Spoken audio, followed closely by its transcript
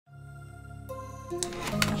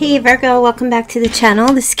Hey Virgo, welcome back to the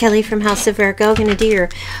channel. This is Kelly from House of Virgo. I'm going to do your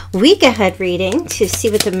week ahead reading to see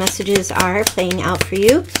what the messages are playing out for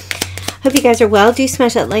you. Hope you guys are well. Do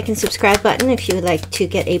smash that like and subscribe button if you would like to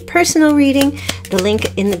get a personal reading. The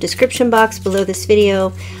link in the description box below this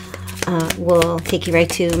video will take you right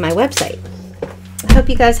to my website. I hope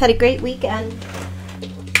you guys had a great weekend.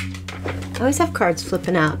 I always have cards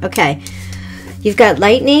flipping out. Okay, you've got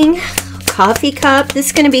lightning, coffee cup. This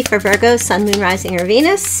is going to be for Virgo, Sun, Moon, Rising, or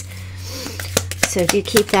Venus. So do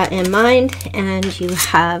keep that in mind. And you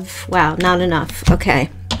have, wow, not enough. Okay.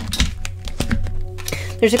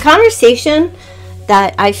 There's a conversation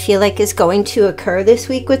that I feel like is going to occur this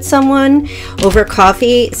week with someone over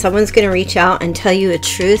coffee. Someone's going to reach out and tell you a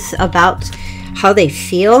truth about how they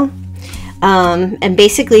feel. And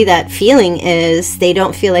basically that feeling is they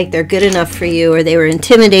don't feel like they're good enough for you, or they were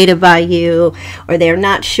intimidated by you, or they're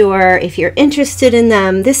not sure if you're interested in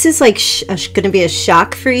them. This is like going to be a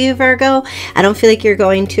shock for you, Virgo. I don't feel like you're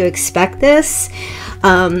going to expect this.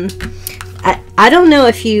 I don't know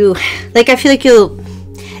if you, like, I feel like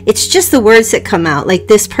it's just the words that come out. Like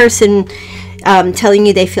this person telling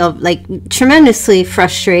you they feel like tremendously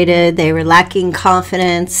frustrated, they were lacking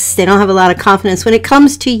confidence, they don't have a lot of confidence when it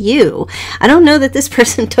comes to you. I don't know that this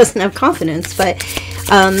person doesn't have confidence, but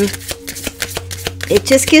it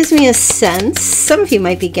just gives me a sense. Some of you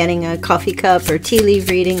might be getting a coffee cup or tea leaf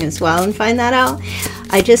reading as well and find that out.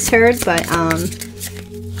 I just heard, but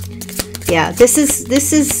yeah, this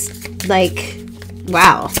is like,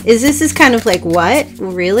 wow. This is kind of like, what?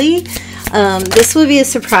 Really? This will be a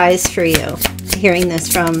surprise for you, hearing this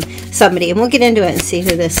from somebody, and we'll get into it and see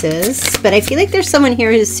who this is. But I feel like there's someone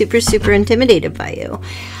here who's super intimidated by you,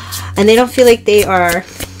 and they don't feel like they are,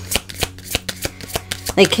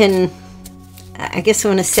 like, can, I guess I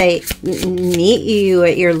want to say, meet you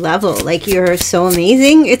at your level. Like, you're so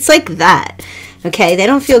amazing. It's like that. Okay, they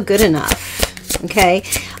don't feel good enough. Okay,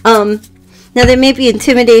 now they may be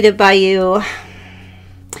intimidated by you.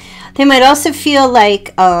 They might also feel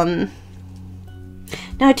like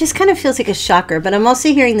no, it just kind of feels like a shocker, but I'm also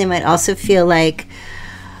hearing they might also feel like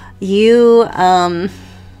you,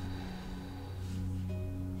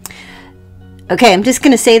 okay, I'm just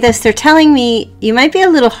going to say this. They're telling me you might be a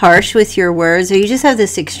little harsh with your words, or you just have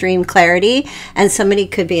this extreme clarity, and somebody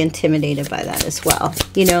could be intimidated by that as well.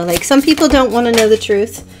 You know, like some people don't want to know the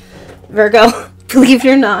truth, Virgo, believe it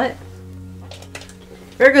or not.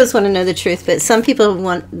 Virgos want to know the truth, but some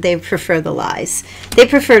people they prefer the lies. They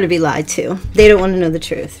prefer to be lied to. They don't want to know the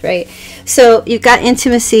truth, right? So you've got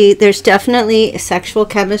intimacy. There's definitely sexual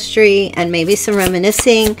chemistry and maybe some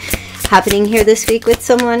reminiscing happening here this week with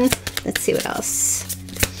someone. Let's see what else.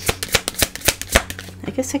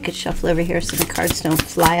 I guess I could shuffle over here so the cards don't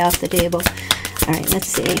fly off the table. All right, let's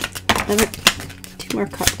see.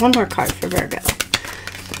 One more card for Virgo.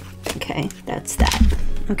 Okay, that's that.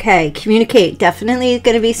 Okay, communicate. Definitely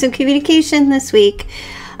going to be some communication this week.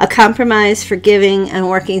 A compromise, forgiving, and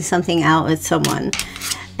working something out with someone.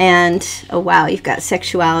 And, oh wow, you've got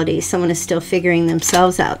sexuality. Someone is still figuring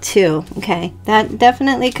themselves out too. Okay, that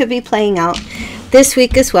definitely could be playing out this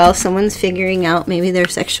week as well. Someone's figuring out maybe their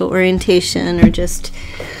sexual orientation, or just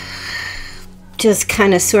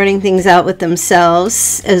kind of sorting things out with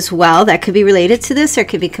themselves as well. That could be related to this, or it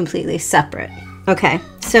could be completely separate. Okay,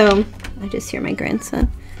 so I just hear my grandson.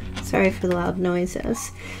 Sorry for the loud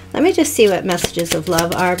noises. Let me just see what messages of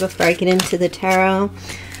love are before I get into the tarot.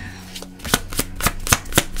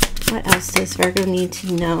 What else does Virgo need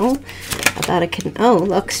to know about oh,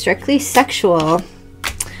 look, strictly sexual.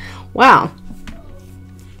 Wow.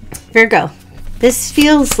 Virgo, this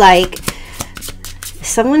feels like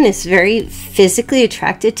someone is very physically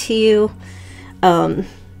attracted to you.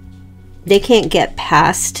 They can't get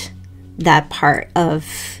past that part of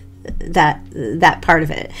that part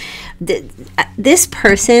of it. This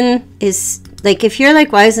person is like, if you're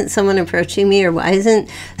like, why isn't someone approaching me, or why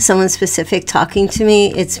isn't someone specific talking to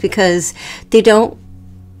me, it's because they don't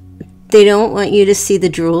want you to see the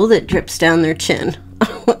drool that drips down their chin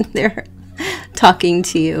when they're talking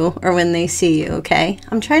to you or when they see you. Okay,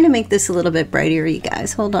 I'm trying to make this a little bit brighter, you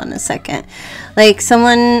guys. Hold on a second. Like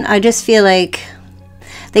someone, I just feel like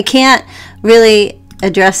they can't really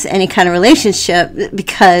address any kind of relationship,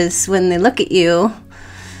 because when they look at you,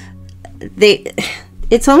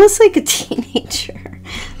 it's almost like a teenager.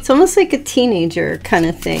 It's almost like a teenager kind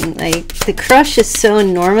of thing. Like the crush is so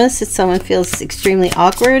enormous that someone feels extremely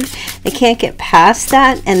awkward. They can't get past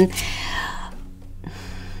that, and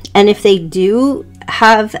if they do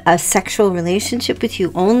have a sexual relationship with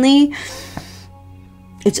you only,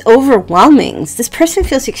 it's overwhelming. This person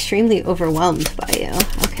feels extremely overwhelmed by you.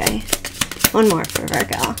 Okay. One more for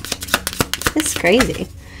Virgo. It's crazy.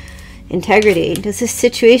 Integrity. Does this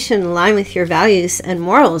situation align with your values and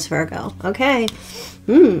morals, Virgo? Okay.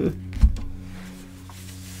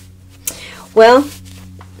 Well,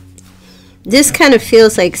 this kind of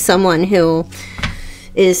feels like someone who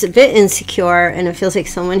is a bit insecure, and it feels like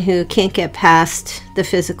someone who can't get past the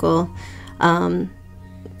physical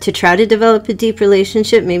to try to develop a deep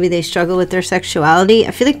relationship. Maybe they struggle with their sexuality.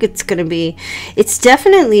 I feel like it's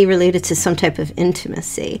definitely related to some type of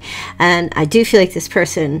intimacy. And I do feel like this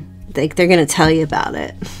person, like, they're going to tell you about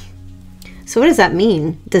it. So what does that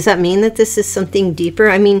mean? Does that mean that this is something deeper?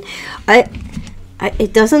 I mean,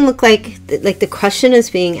 it doesn't look like the question is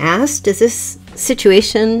being asked. Is this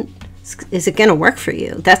situation, is it going to work for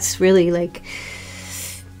you? That's really like,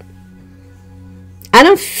 I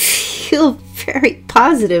don't feel very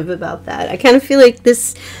positive about that. I kind of feel like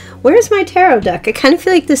this, where's my tarot deck? I kind of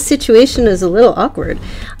feel like this situation is a little awkward.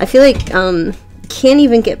 I feel like can't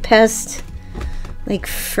even get past like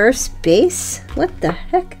first base. What the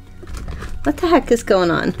heck? What the heck is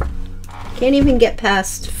going on? Can't even get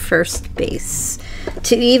past first base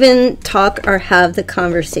to even talk or have the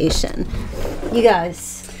conversation. You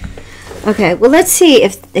guys. Okay, well, let's see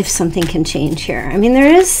if something can change here. I mean,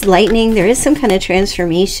 there is lightning. There is some kind of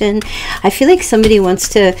transformation. I feel like somebody wants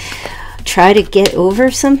to try to get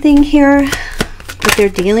over something here that they're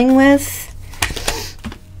dealing with.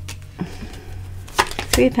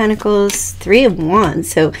 3 of Pentacles, 3 of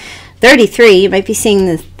Wands. So 33, you might be seeing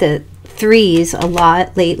the threes a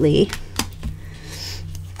lot lately.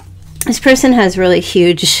 This person has really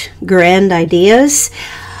huge, grand ideas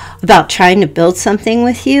about trying to build something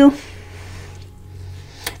with you.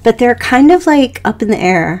 But they're kind of like up in the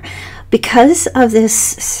air because of this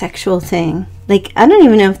sexual thing. Like, I don't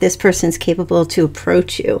even know if this person's capable to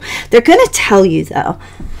approach you. They're going to tell you, though.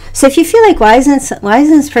 So if you feel like, why isn't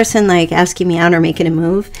this person like asking me out or making a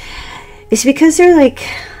move? It's because they're like,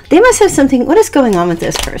 they must have something. What is going on with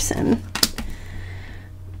this person?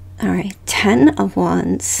 All right, 10 of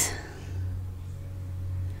Wands.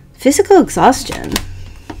 Physical exhaustion.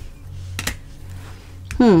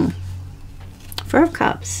 4 of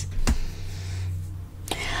Cups.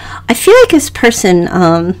 I feel like this person,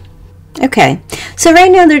 okay, so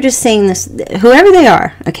right now they're just saying this, whoever they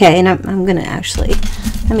are, okay, and I'm going to actually,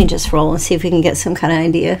 let me just roll and see if we can get some kind of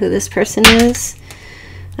idea who this person is.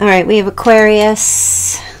 All right, we have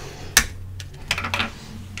Aquarius,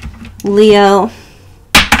 Leo,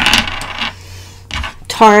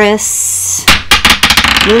 Taurus,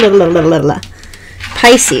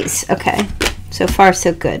 Pisces. Okay, so far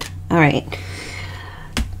so good. All right.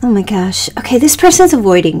 Oh my gosh. Okay, this person's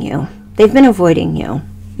avoiding you. They've been avoiding you.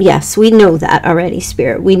 Yes, we know that already,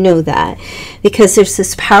 Spirit. We know that because there's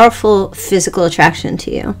this powerful physical attraction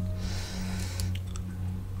to you.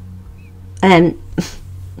 And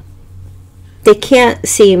they can't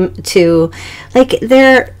seem to, like,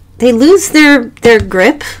 they lose their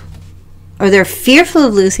grip, or they're fearful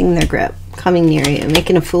of losing their grip, coming near you,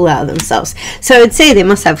 making a fool out of themselves. So I would say they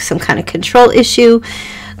must have some kind of control issue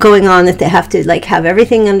going on, that they have to like have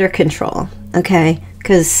everything under control. Okay,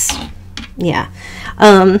 because yeah,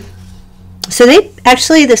 so they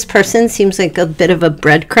actually, this person seems like a bit of a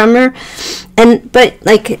breadcrumber, but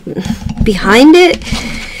like behind it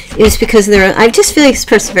is because I just feel like this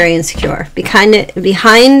person's very insecure. Behind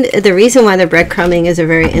the reason why they're breadcrumbing is they're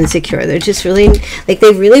very insecure. They're just really like,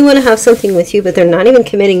 they really want to have something with you, but they're not even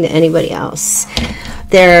committing to anybody else.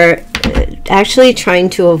 They're actually trying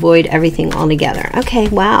to avoid everything altogether. Okay,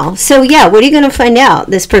 wow. So yeah, what are you going to find out?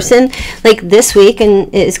 This person, like this week,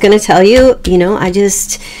 and is going to tell you, you know, either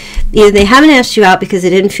they haven't asked you out because they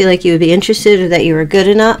didn't feel like you would be interested, or that you were good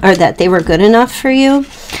enough, or that they were good enough for you,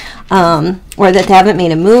 or that they haven't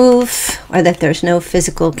made a move, or that there's no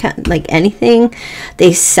physical, like anything.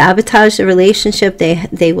 They sabotage the relationship.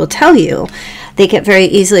 They will tell you. They get very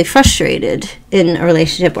easily frustrated in a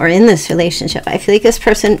relationship, or in this relationship. I feel like this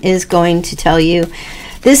person is going to tell you,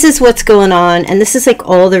 this is what's going on, and this is like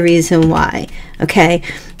all the reason why. Okay,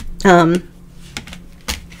 why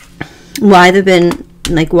they've been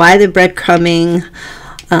like, why the breadcrumbing.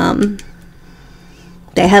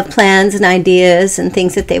 They have plans and ideas and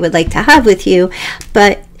things that they would like to have with you,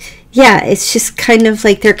 but yeah, it's just kind of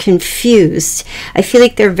like they're confused. I feel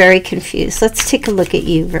like they're very confused. Let's take a look at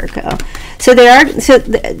you, Virgo. So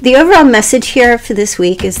the overall message here for this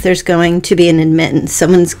week is there's going to be an admittance.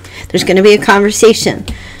 There's going to be a conversation.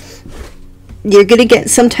 You're going to get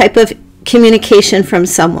some type of communication from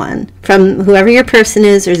someone, from whoever your person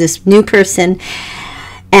is, or this new person,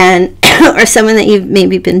 and or someone that you've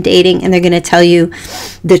maybe been dating, and they're going to tell you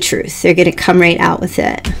the truth. They're going to come right out with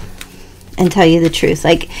it and tell you the truth.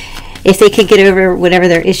 Like, if they could get over whatever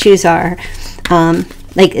their issues are,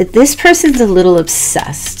 Like this person's a little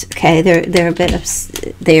obsessed. Okay, they're a bit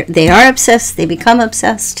they are obsessed. They become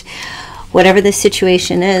obsessed. Whatever the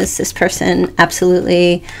situation is, this person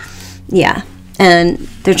absolutely, yeah. And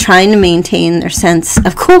they're trying to maintain their sense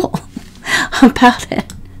of cool about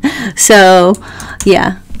it. So,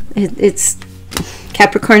 yeah, it's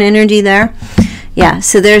Capricorn energy there. Yeah,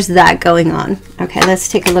 so there's that going on. Okay, let's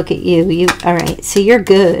take a look at you. All right, so you're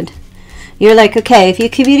good. You're like, okay, if you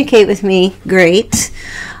communicate with me, great.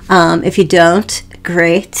 If you don't,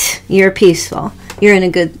 great. You're peaceful. You're in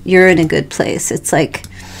a good place. It's like,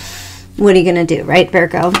 what are you going to do, right,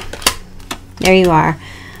 Virgo? There you are.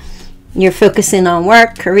 You're focusing on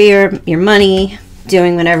work, career, your money,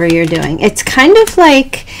 doing whatever you're doing. It's kind of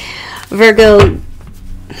like, Virgo,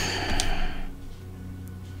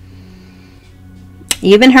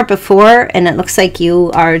 you've been hurt before, and it looks like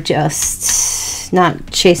you are just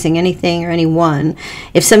not chasing anything or anyone.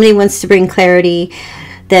 If somebody wants to bring clarity,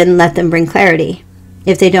 then let them bring clarity.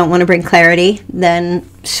 If they don't want to bring clarity, then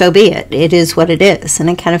so be it. It is what it is. And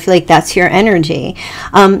I kind of feel like that's your energy.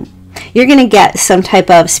 You're going to get some type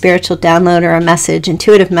of spiritual download or a message,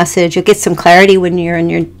 intuitive message. You'll get some clarity when you're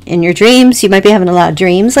in your dreams. You might be having a lot of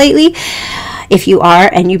dreams lately. If you are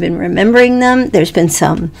and you've been remembering them, there's been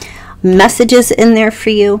some messages in there for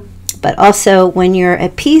you. But also when you're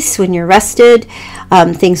at peace, when you're rested,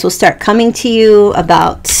 things will start coming to you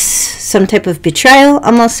about some type of betrayal,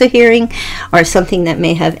 I'm also hearing, or something that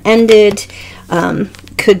may have ended.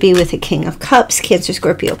 Could be with a King of Cups, Cancer,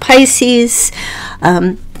 Scorpio, Pisces.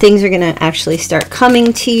 Things are going to actually start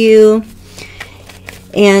coming to you.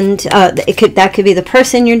 And that could be the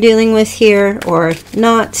person you're dealing with here or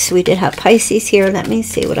not. We did have Pisces here. Let me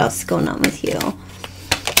see what else is going on with you.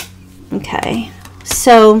 Okay,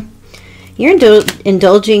 so you're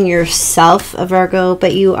indulging yourself, Virgo,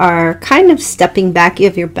 but you are kind of stepping back. You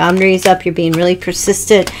have your boundaries up. You're being really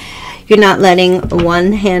persistent. You're not letting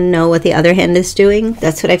one hand know what the other hand is doing.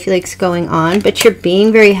 That's what I feel like is going on. But you're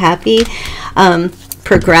being very happy,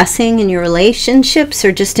 progressing in your relationships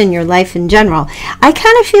or just in your life in general. I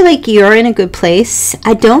kind of feel like you're in a good place.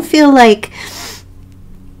 I don't feel like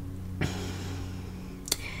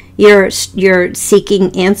you're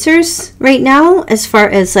seeking answers right now as far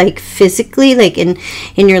as like physically, like in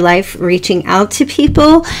your life, reaching out to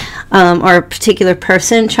people or a particular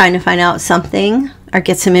person, trying to find out something or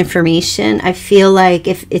get some information. I feel like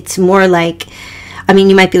if it's more like, I mean,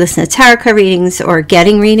 you might be listening to tarot card readings or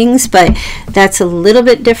getting readings, but that's a little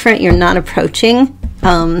bit different. You're not approaching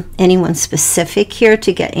anyone specific here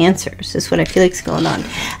to get answers is what I feel like is going on.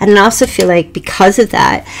 And I also feel like because of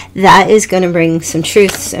that, that is going to bring some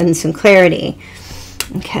truths and some clarity.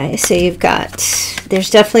 Okay, so you've got, there's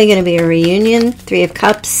definitely going to be a reunion, Three of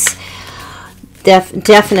Cups,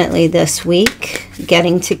 definitely this week,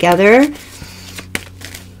 getting together.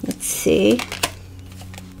 Let's see.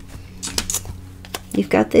 You've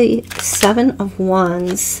got the Seven of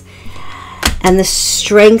Wands and the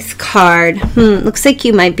Strength card. Looks like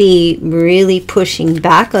you might be really pushing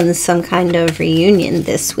back on some kind of reunion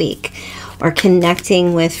this week or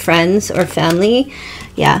connecting with friends or family.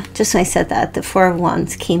 Yeah, just when I said that, the Four of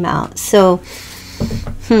Wands came out. So,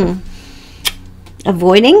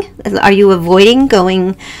 avoiding? Are you avoiding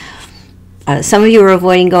going? Some of you are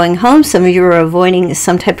avoiding going home. Some of you are avoiding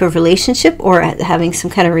some type of relationship or having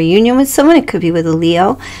some kind of reunion with someone. It could be with a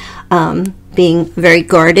Leo. Being very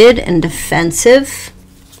guarded and defensive.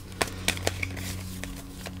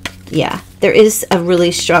 Yeah, there is a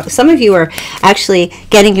really strong... Some of you are actually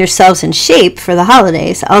getting yourselves in shape for the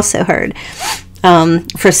holidays, I also heard.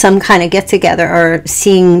 For some kind of get-together or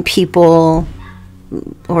seeing people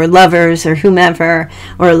or lovers or whomever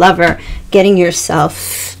or a lover, getting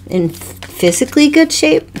yourself in physically good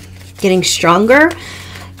shape, getting stronger,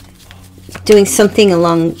 doing something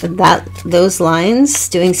along those lines,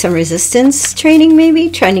 doing some resistance training maybe,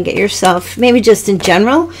 trying to get yourself, maybe just in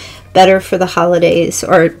general, better for the holidays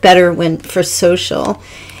or better for social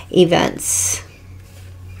events.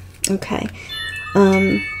 Okay.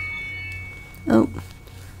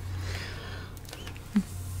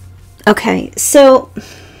 Okay, so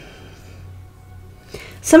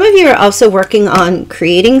some of you are also working on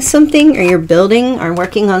creating something, or you're building or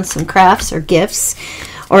working on some crafts or gifts,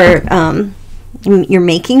 or you're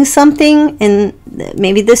making something in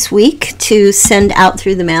maybe this week to send out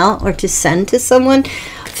through the mail or to send to someone.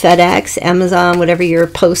 FedEx, Amazon, whatever your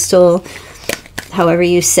postal, however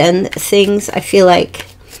you send things. I feel like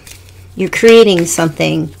you're creating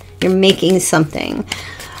something, you're making something.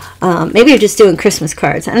 Maybe you're just doing Christmas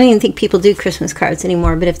cards. I don't even think people do Christmas cards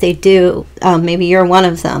anymore, but if they do, maybe you're one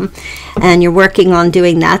of them and you're working on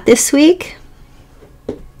doing that this week.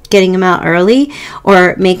 getting them out early,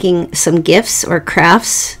 or making some gifts or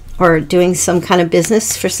crafts, or doing some kind of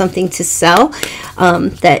business for something to sell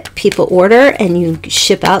that people order and you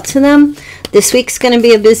ship out to them. This week's going to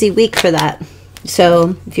be a busy week for that.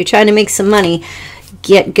 So if you're trying to make some money,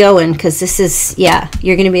 get going, because this is, yeah,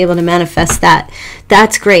 you're going to be able to manifest that.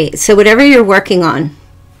 That's great. So whatever you're working on,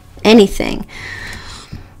 anything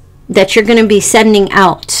that you're going to be sending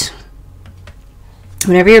out,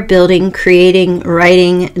 whatever you're building, creating,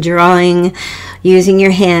 writing, drawing, using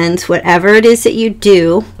your hands, whatever it is that you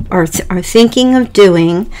do or are thinking of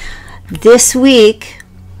doing, this week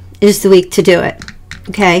is the week to do it.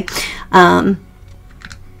 Okay?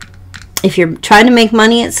 If you're trying to make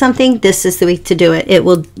money at something, this is the week to do it.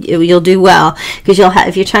 You'll do well, because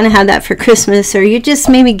if you're trying to have that for Christmas, or you're just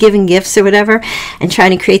maybe giving gifts or whatever and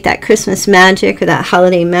trying to create that Christmas magic or that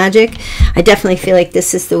holiday magic, I definitely feel like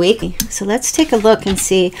this is the week. So let's take a look and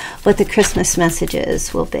see what the Christmas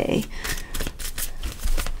messages will be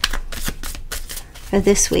for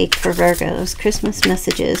this week for Virgos. Christmas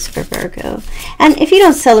messages for Virgo. And if you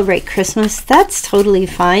don't celebrate Christmas, that's totally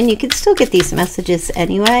fine. You can still get these messages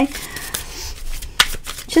anyway.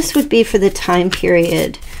 Just would be for the time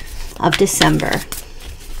period of December.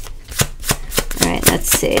 All right, let's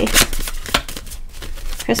see.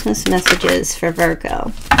 Christmas messages for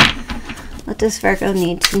Virgo. What does Virgo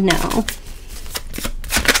need to know?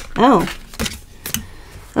 Oh.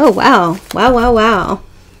 Oh, wow. Wow, wow, wow.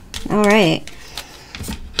 All right.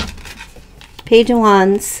 Page of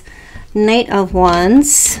Wands. Knight of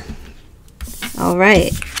Wands. All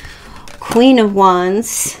right. Queen of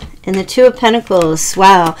Wands. And the Two of Pentacles.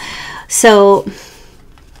 Wow. So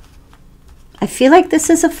I feel like this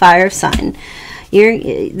is a fire sign.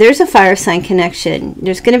 There's a fire sign connection.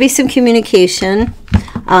 There's going to be some communication.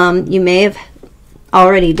 You may have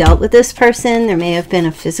already dealt with this person. There may have been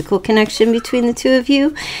a physical connection between the two of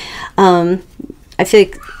you. I feel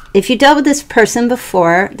like if you dealt with this person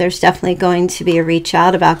before, there's definitely going to be a reach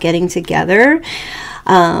out about getting together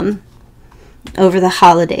over the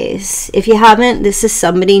holidays. If you haven't, this is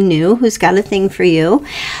somebody new who's got a thing for you.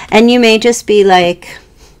 And you may just be like,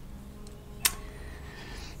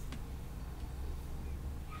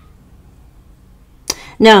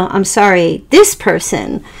 no, I'm sorry, this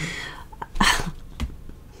person, I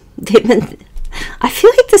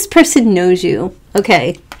feel like this person knows you.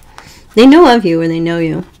 Okay. They know of you, or they know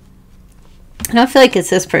you. I don't feel like it's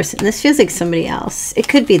this person. This feels like somebody else. It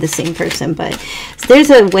could be the same person, but there's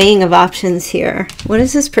a weighing of options here. What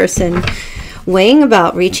is this person weighing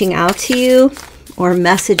about reaching out to you or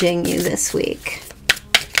messaging you this week?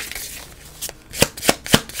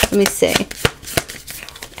 Let me see.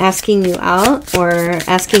 Asking you out or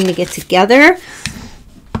asking to get together.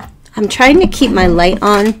 I'm trying to keep my light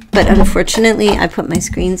on, but unfortunately I put my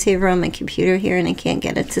screensaver on my computer here and I can't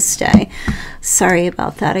get it to stay. Sorry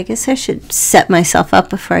about that. I guess I should set myself up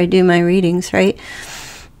before I do my readings, right?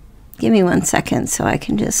 Give me 1 second so I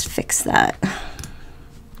can just fix that.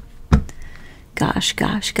 Gosh,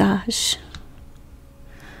 gosh, gosh.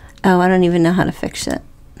 Oh, I don't even know how to fix it.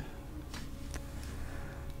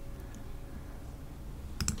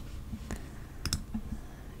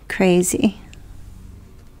 Crazy.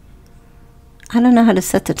 I don't know how to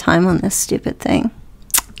set the time on this stupid thing.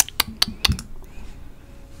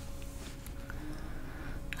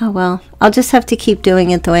 Oh well, I'll just have to keep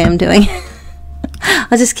doing it the way I'm doing it.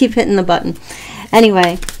 I'll just keep hitting the button.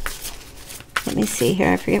 Anyway, let me see here.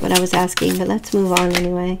 I forget what I was asking, but let's move on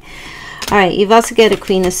anyway. All right, you've also got a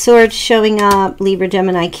Queen of Swords showing up, Libra,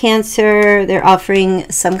 Gemini, Cancer. They're offering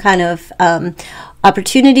some kind of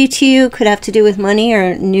opportunity to you. Could have to do with money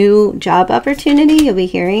or new job opportunity. You'll be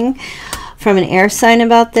hearing from an air sign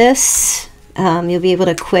about this. You'll be able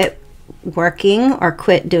to quit working or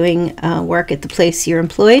quit doing work at the place you're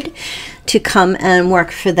employed to come and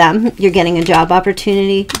work for them. You're getting a job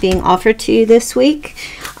opportunity being offered to you this week.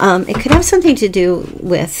 It could have something to do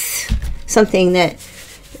with something that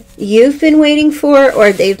you've been waiting for,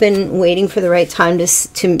 or they've been waiting for the right time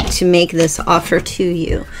to make this offer to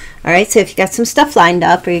you. All right, so if you got some stuff lined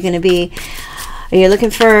up, or you're looking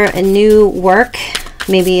for a new work,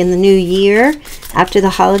 maybe in the new year after the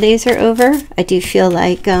holidays are over, I do feel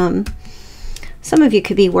like some of you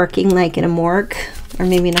could be working like in a morgue or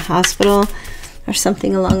maybe in a hospital or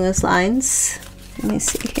something along those lines. Let me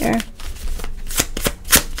see here.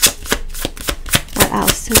 What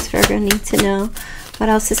else does Virgo need to know? What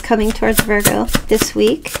else is coming towards Virgo this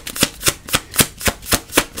week?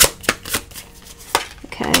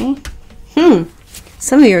 Okay.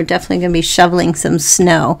 Some of you are definitely going to be shoveling some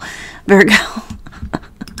snow, Virgo.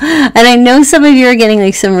 And I know some of you are getting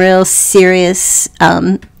like some real serious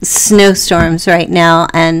snowstorms right now.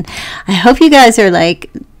 And I hope you guys are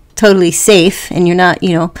like totally safe and you're not,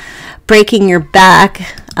 you know, breaking your back.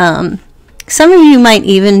 Some of you might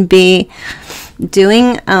even be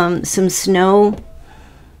doing some snow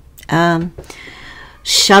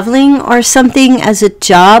shoveling or something as a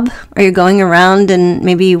job, or you're going around and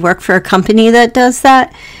maybe you work for a company that does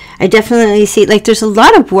that. I definitely see like there's a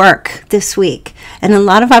lot of work this week and a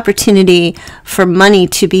lot of opportunity for money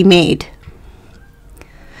to be made.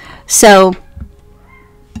 So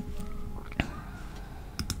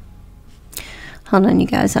hold on, you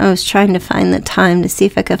guys. I was trying to find the time to see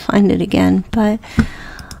if I could find it again, but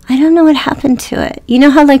I don't know what happened to it. You know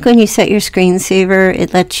how like when you set your screensaver,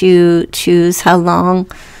 it lets you choose how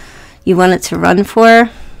long you want it to run for?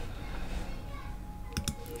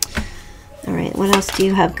 All right, what else do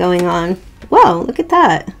you have going on? Whoa, look at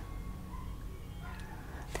that.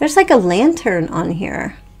 There's like a lantern on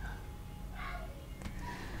here.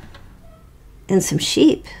 And some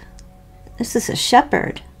sheep. This is a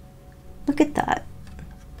shepherd. Look at that.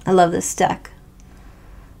 I love this deck.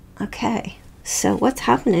 Okay. So what's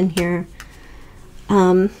happening here?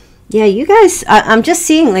 Yeah, you guys, I'm just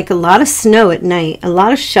seeing like a lot of snow at night, a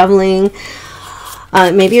lot of shoveling.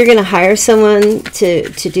 Maybe you're going to hire someone to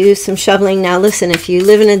do some shoveling. Now, listen, if you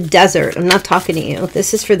live in a desert, I'm not talking to you.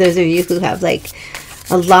 This is for those of you who have like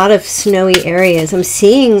a lot of snowy areas. I'm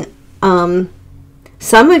seeing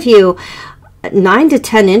some of you 9 to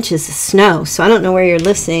 10 inches of snow. So I don't know where you're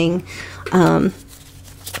listening.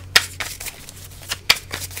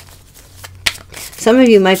 Some of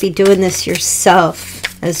you might be doing this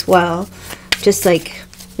yourself as well. Just like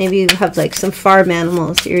maybe you have like some farm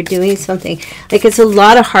animals that you're doing something. Like it's a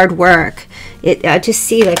lot of hard work. I just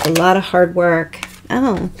see like a lot of hard work.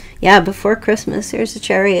 Oh, yeah, before Christmas, there's a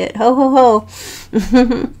chariot. Ho, ho,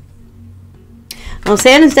 ho. Well,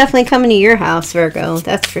 Santa's definitely coming to your house, Virgo.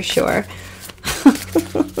 That's for sure.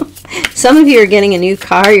 Some of you are getting a new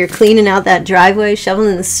car. You're cleaning out that driveway,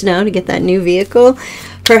 shoveling the snow to get that new vehicle,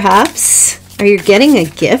 perhaps. Are you getting a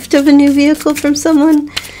gift of a new vehicle from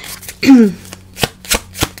someone?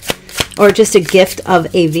 Or just a gift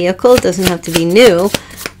of a vehicle. It doesn't have to be new.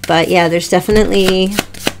 But yeah, there's definitely...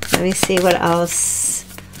 Let me see what else.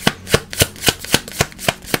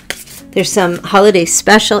 There's some holiday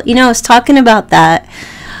special. You know, I was talking about that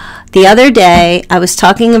the other day. I was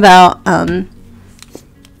talking about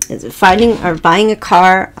finding or buying a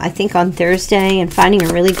car, I think on Thursday, and finding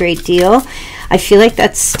a really great deal. I feel like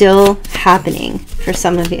that's still happening for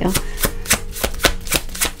some of you.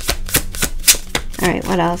 All right,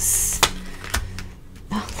 what else?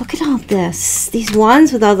 Oh, look at all this. These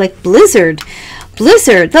wands with all like blizzard.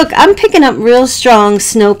 Blizzard. Look, I'm picking up real strong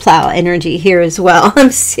snowplow energy here as well.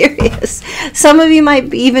 I'm serious. Some of you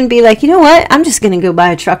might even be like, you know what? I'm just going to go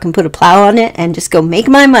buy a truck and put a plow on it and just go make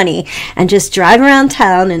my money and just drive around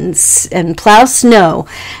town and plow snow.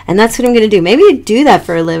 And that's what I'm going to do. Maybe you do that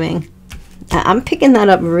for a living. I'm picking that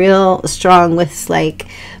up real strong with like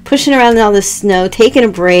pushing around all the snow, taking a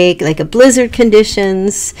break, like a blizzard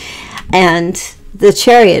conditions. And the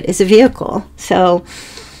chariot is a vehicle. So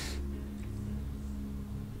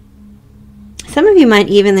some of you might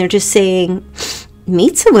even, they're just saying,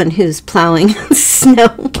 meet someone who's plowing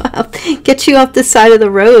snow up, get you off the side of the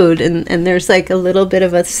road, and there's like a little bit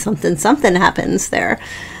of a something happens there.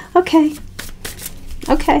 Okay.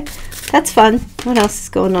 Okay. That's fun. What else is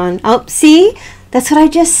going on? Oh, see? That's what I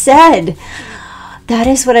just said. That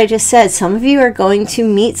is what I just said. Some of you are going to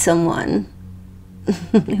meet someone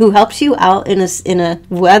who helps you out in a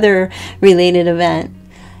weather-related event.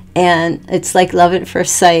 And it's like love at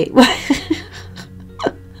first sight.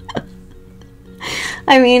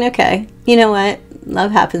 I mean, okay. You know what?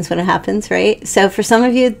 Love happens when it happens, right? So for some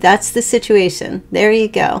of you, that's the situation. There you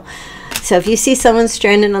go. So if you see someone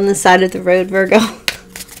stranded on the side of the road, Virgo,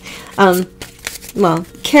 well,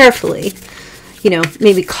 carefully, you know,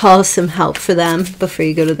 maybe call some help for them before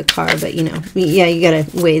you go to the car. But, you know, yeah, you got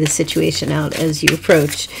to weigh the situation out as you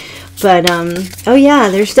approach. But, oh yeah,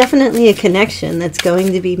 there's definitely a connection that's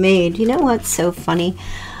going to be made. You know what's so funny?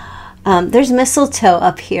 There's mistletoe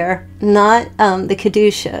up here, not the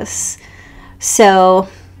caduceus. So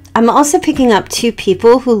I'm also picking up two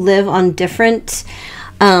people who live on different...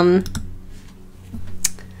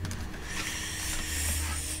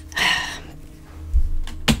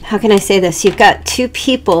 how can I say this? You've got two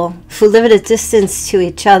people who live at a distance to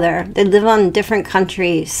each other. They live on different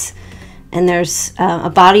countries, and there's a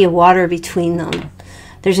body of water between them.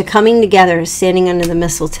 There's a coming together, standing under the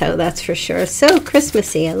mistletoe, that's for sure. So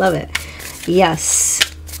Christmassy, I love it. Yes.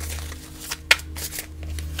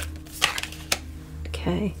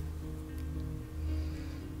 Okay.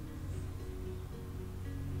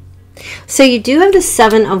 So you do have the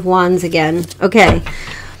Seven of Wands again. Okay.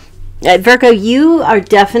 Virgo, you are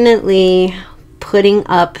definitely putting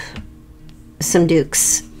up some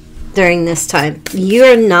dukes during this time.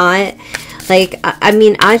 You're not, like, I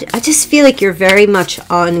mean, I just feel like you're very much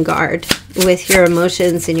on guard with your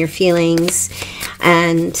emotions and your feelings.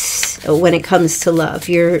 And when it comes to love,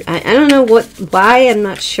 I don't know why, I'm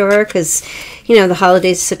not sure, because, you know, the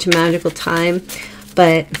holidays is such a magical time.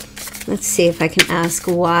 But let's see if I can ask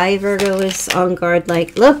why Virgo is on guard.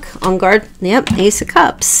 Like, look, on guard. Yep, Ace of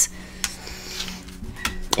Cups.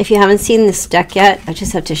 If you haven't seen this deck yet, I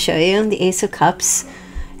just have to show you. The Ace of Cups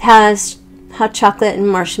has hot chocolate and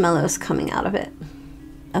marshmallows coming out of it.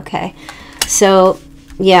 Okay, so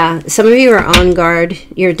yeah, some of you are on guard.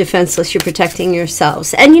 You're defenseless. You're protecting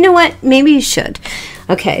yourselves. And you know what? Maybe you should.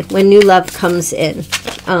 Okay, when new love comes in.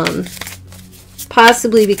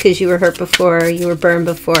 Possibly because you were hurt before, you were burned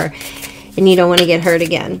before, and you don't want to get hurt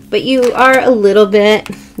again. But you are a little bit,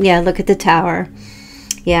 yeah, look at the Tower.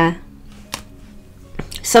 Yeah.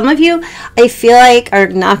 Some of you, I feel like, are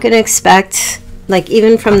not going to expect, like,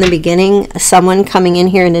 even from the beginning, someone coming in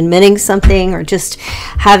here and admitting something, or just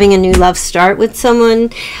having a new love start with someone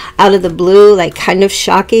out of the blue, like, kind of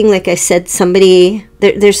shocking. Like I said, somebody,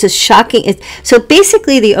 there's a shocking, so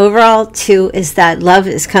basically the overall too is that love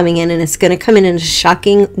is coming in, and it's going to come in a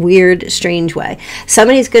shocking, weird, strange way.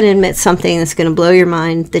 Somebody's going to admit something that's going to blow your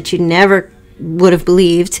mind that you never would have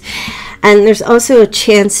believed. And there's also a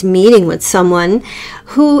chance meeting with someone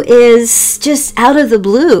who is just out of the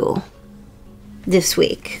blue this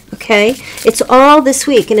week. Okay, it's all this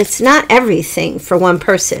week, and it's not everything for one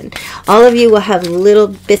person. All of you will have little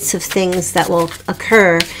bits of things that will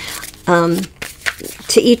occur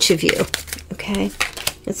to each of you. Okay,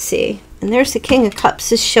 let's see. And there's the King of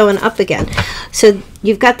Cups is showing up again. So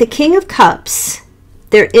you've got the King of Cups.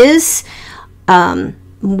 There is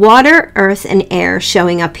water, earth, and air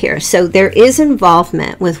showing up here. So there is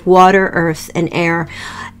involvement with water, earth, and air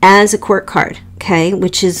as a court card, okay,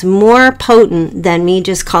 which is more potent than me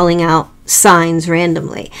just calling out signs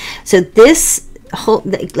randomly. So this whole,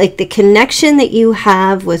 like, the connection that you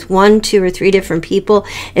have with 1, 2, or 3 different people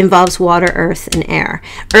involves water, earth, and air.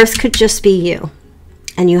 Earth could just be you,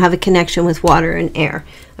 and you have a connection with water and air,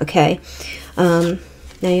 okay? Now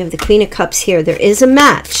you have the Queen of Cups here. There is a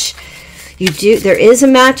match. There is a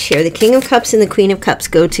match here. The King of Cups and the Queen of Cups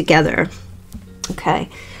go together. Okay.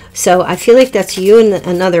 So I feel like that's you and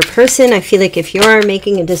another person. I feel like if you're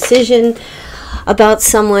making a decision about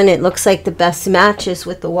someone, it looks like the best match is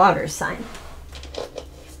with the water sign.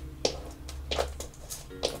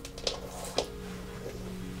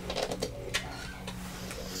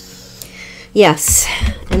 Yes.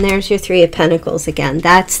 And there's your Three of Pentacles again.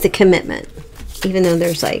 That's the commitment. Even though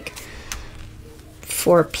there's like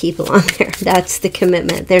 4 people on there. That's the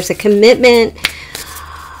commitment. There's a commitment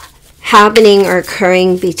happening or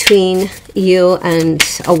occurring between you and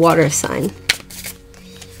a water sign.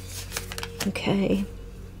 Okay.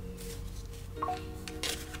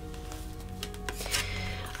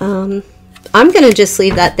 I'm going to just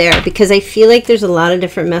leave that there because I feel like there's a lot of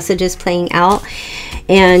different messages playing out.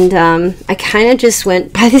 And I kind of just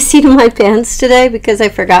went by the seat of my pants today because I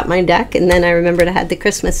forgot my deck. And then I remembered I had the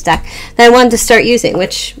Christmas deck that I wanted to start using,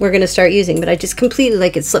 which we're going to start using. But I just completely,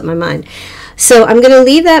 like, it slipped my mind. So I'm going to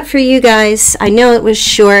leave that for you guys. I know it was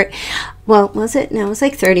short. Well, was it? No, it was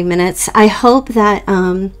like 30 minutes. I hope that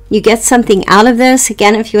you get something out of this.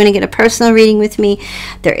 Again, if you want to get a personal reading with me,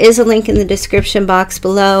 there is a link in the description box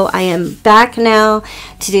below. I am back now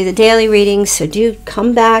to do the daily readings, so do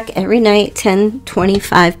come back every night,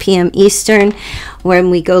 10:25 p.m. Eastern,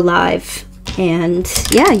 when we go live. And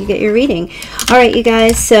yeah, you get your reading. All right, you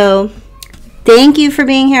guys, so thank you for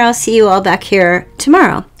being here. I'll see you all back here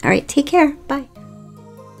tomorrow. All right, take care. Bye.